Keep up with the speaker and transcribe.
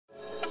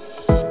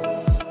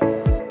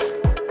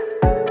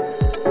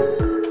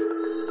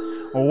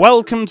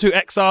Welcome to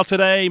XR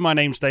Today. My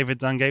name's David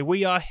Dungay.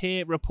 We are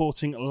here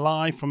reporting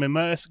live from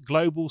Immerse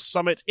Global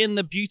Summit in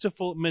the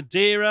beautiful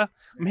Madeira.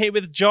 I'm here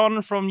with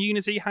John from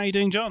Unity. How are you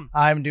doing, John?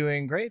 I'm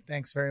doing great.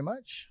 Thanks very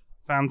much.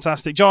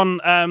 Fantastic. John,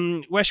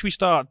 where should we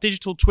start?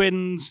 Digital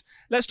twins.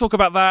 Let's talk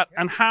about that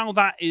and how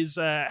that is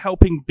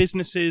helping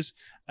businesses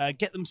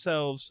get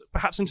themselves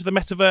perhaps into the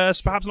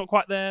metaverse, perhaps not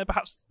quite there,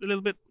 perhaps a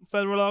little bit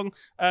further along.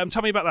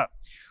 Tell me about that.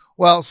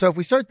 Well, so if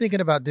we start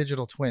thinking about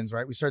digital twins,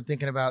 right, we start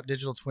thinking about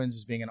digital twins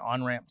as being an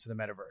on-ramp to the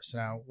metaverse.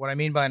 Now, what I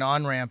mean by an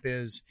on-ramp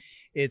is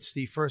it's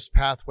the first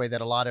pathway that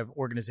a lot of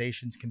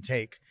organizations can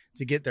take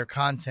to get their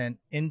content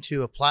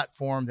into a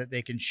platform that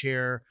they can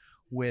share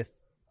with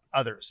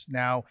others.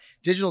 Now,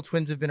 digital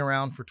twins have been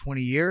around for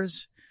 20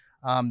 years.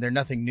 They're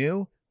nothing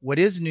new. What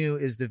is new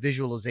is the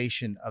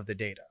visualization of the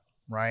data,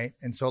 right?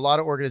 And so a lot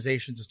of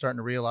organizations are starting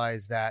to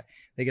realize that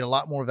they get a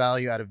lot more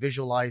value out of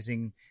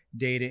visualizing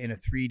data in a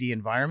 3D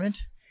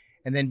environment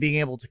and then being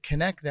able to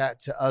connect that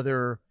to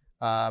other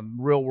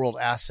real world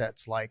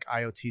assets like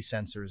IoT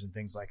sensors and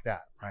things like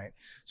that, right?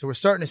 So we're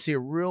starting to see a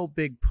real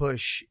big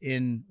push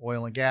in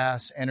oil and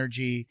gas,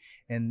 energy,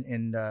 and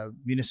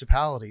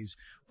municipalities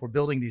for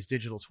building these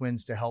digital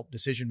twins to help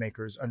decision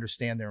makers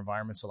understand their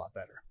environments a lot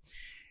better.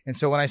 And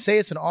so when I say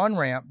it's an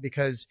on-ramp,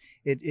 because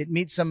it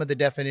meets some of the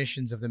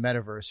definitions of the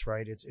metaverse,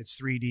 right? It's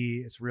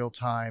 3D, it's real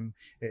time,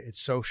 it's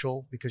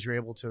social because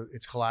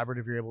it's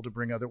collaborative. You're able to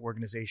bring other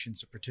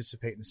organizations to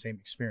participate in the same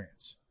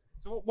experience.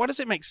 So why does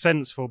it make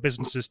sense for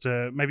businesses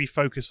to maybe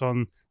focus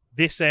on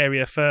this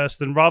area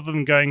first and rather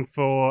than going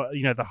for,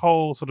 the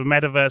whole sort of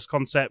metaverse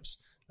concepts,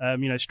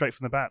 straight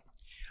from the bat?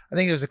 I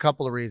think there's a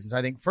couple of reasons.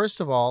 I think first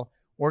of all,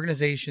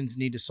 organizations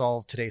need to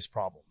solve today's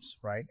problems,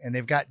 right? And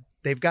they've got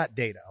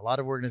data. A lot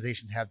of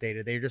organizations have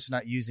data. They're just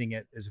not using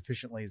it as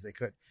efficiently as they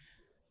could.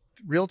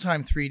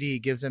 Real-time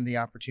 3D gives them the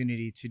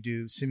opportunity to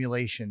do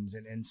simulations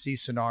and see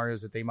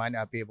scenarios that they might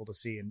not be able to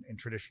see in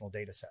traditional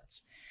data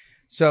sets.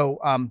 So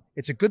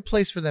it's a good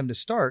place for them to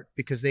start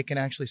because they can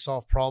actually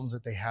solve problems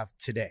that they have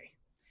today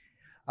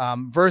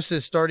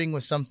versus starting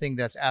with something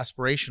that's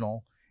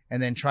aspirational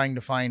and then trying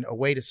to find a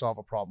way to solve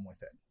a problem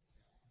with it.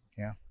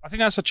 Yeah, I think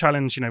that's a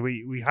challenge,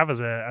 we have as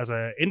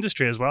a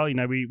industry as well.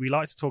 We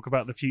like to talk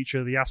about the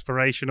future, the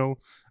aspirational,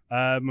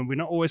 and we're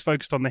not always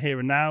focused on the here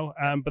and now.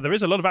 But there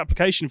is a lot of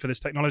application for this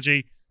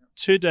technology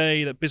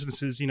today that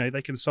businesses,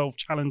 they can solve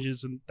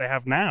challenges and they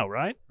have now,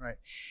 right? Right.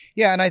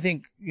 Yeah, and I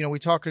think, we're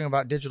talking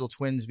about digital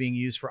twins being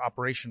used for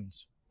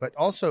operations, but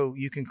also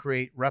you can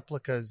create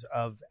replicas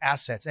of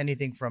assets,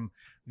 anything from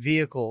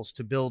vehicles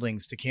to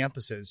buildings to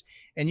campuses,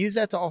 and use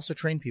that to also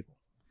train people.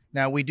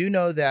 Now, we do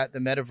know that the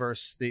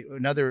metaverse,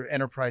 another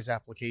enterprise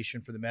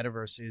application for the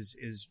metaverse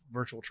is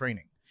virtual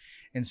training.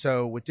 And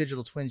so with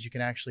digital twins, you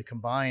can actually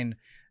combine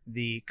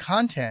the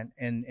content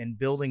and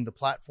building the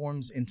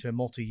platforms into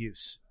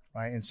multi-use,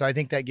 right? And so I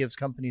think that gives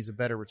companies a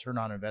better return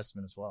on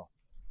investment as well.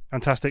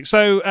 Fantastic.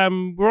 So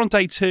we're on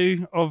day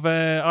 2 of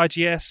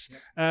IGS.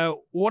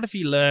 What have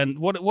you learned?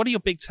 What are your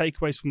big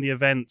takeaways from the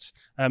event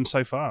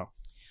so far?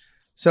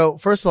 So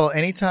first of all,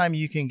 anytime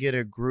you can get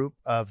a group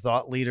of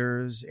thought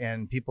leaders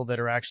and people that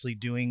are actually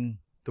doing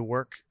the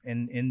work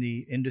in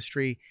the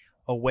industry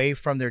away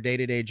from their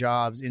day-to-day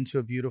jobs into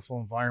a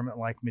beautiful environment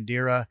like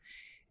Madeira,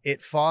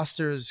 it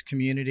fosters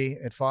community,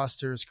 it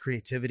fosters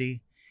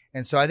creativity.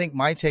 And so I think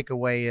my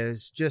takeaway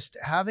is just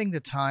having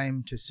the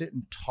time to sit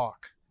and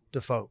talk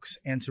to folks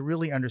and to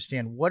really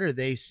understand what are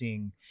they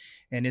seeing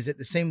and is it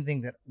the same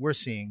thing that we're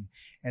seeing?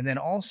 And then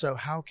also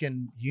how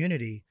can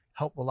Unity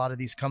help a lot of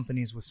these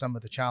companies with some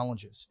of the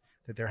challenges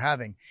that they're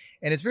having.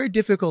 And it's very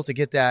difficult to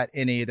get that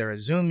in either a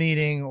Zoom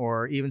meeting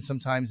or even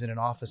sometimes in an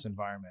office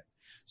environment.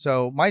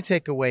 So my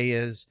takeaway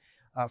is,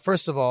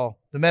 first of all,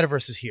 the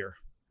metaverse is here,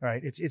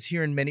 right? It's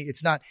here in many,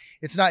 it's not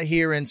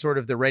here in sort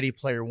of the Ready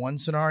Player One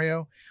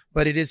scenario,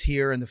 but it is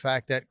here in the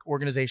fact that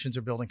organizations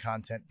are building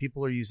content,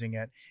 people are using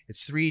it,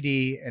 it's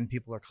 3D and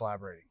people are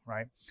collaborating,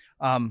 right?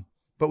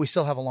 But we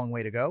still have a long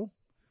way to go.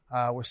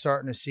 We're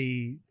starting to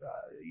see,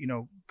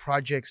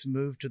 projects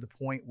move to the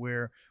point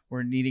where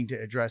we're needing to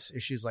address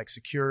issues like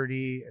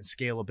security and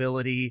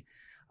scalability,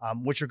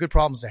 which are good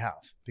problems to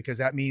have because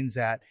that means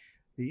that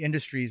the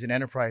industries and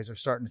enterprise are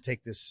starting to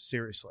take this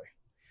seriously.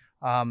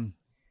 The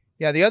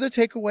other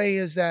takeaway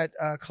is that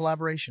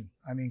collaboration.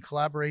 I mean,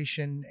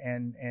 collaboration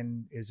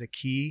and is a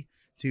key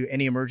to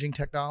any emerging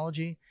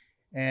technology.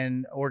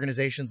 And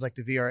organizations like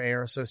the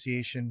VR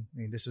Association,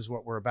 this is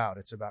what we're about.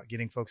 It's about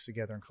getting folks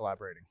together and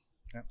collaborating.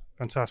 Yeah.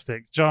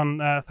 Fantastic. John,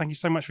 thank you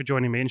so much for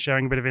joining me and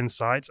sharing a bit of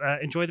insight.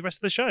 Enjoy the rest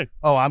of the show.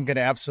 Oh, I'm going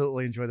to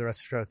absolutely enjoy the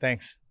rest of the show.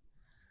 Thanks.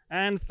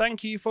 And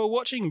thank you for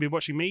watching. You've been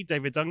watching me,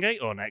 David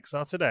Dungay, on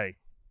XR Today.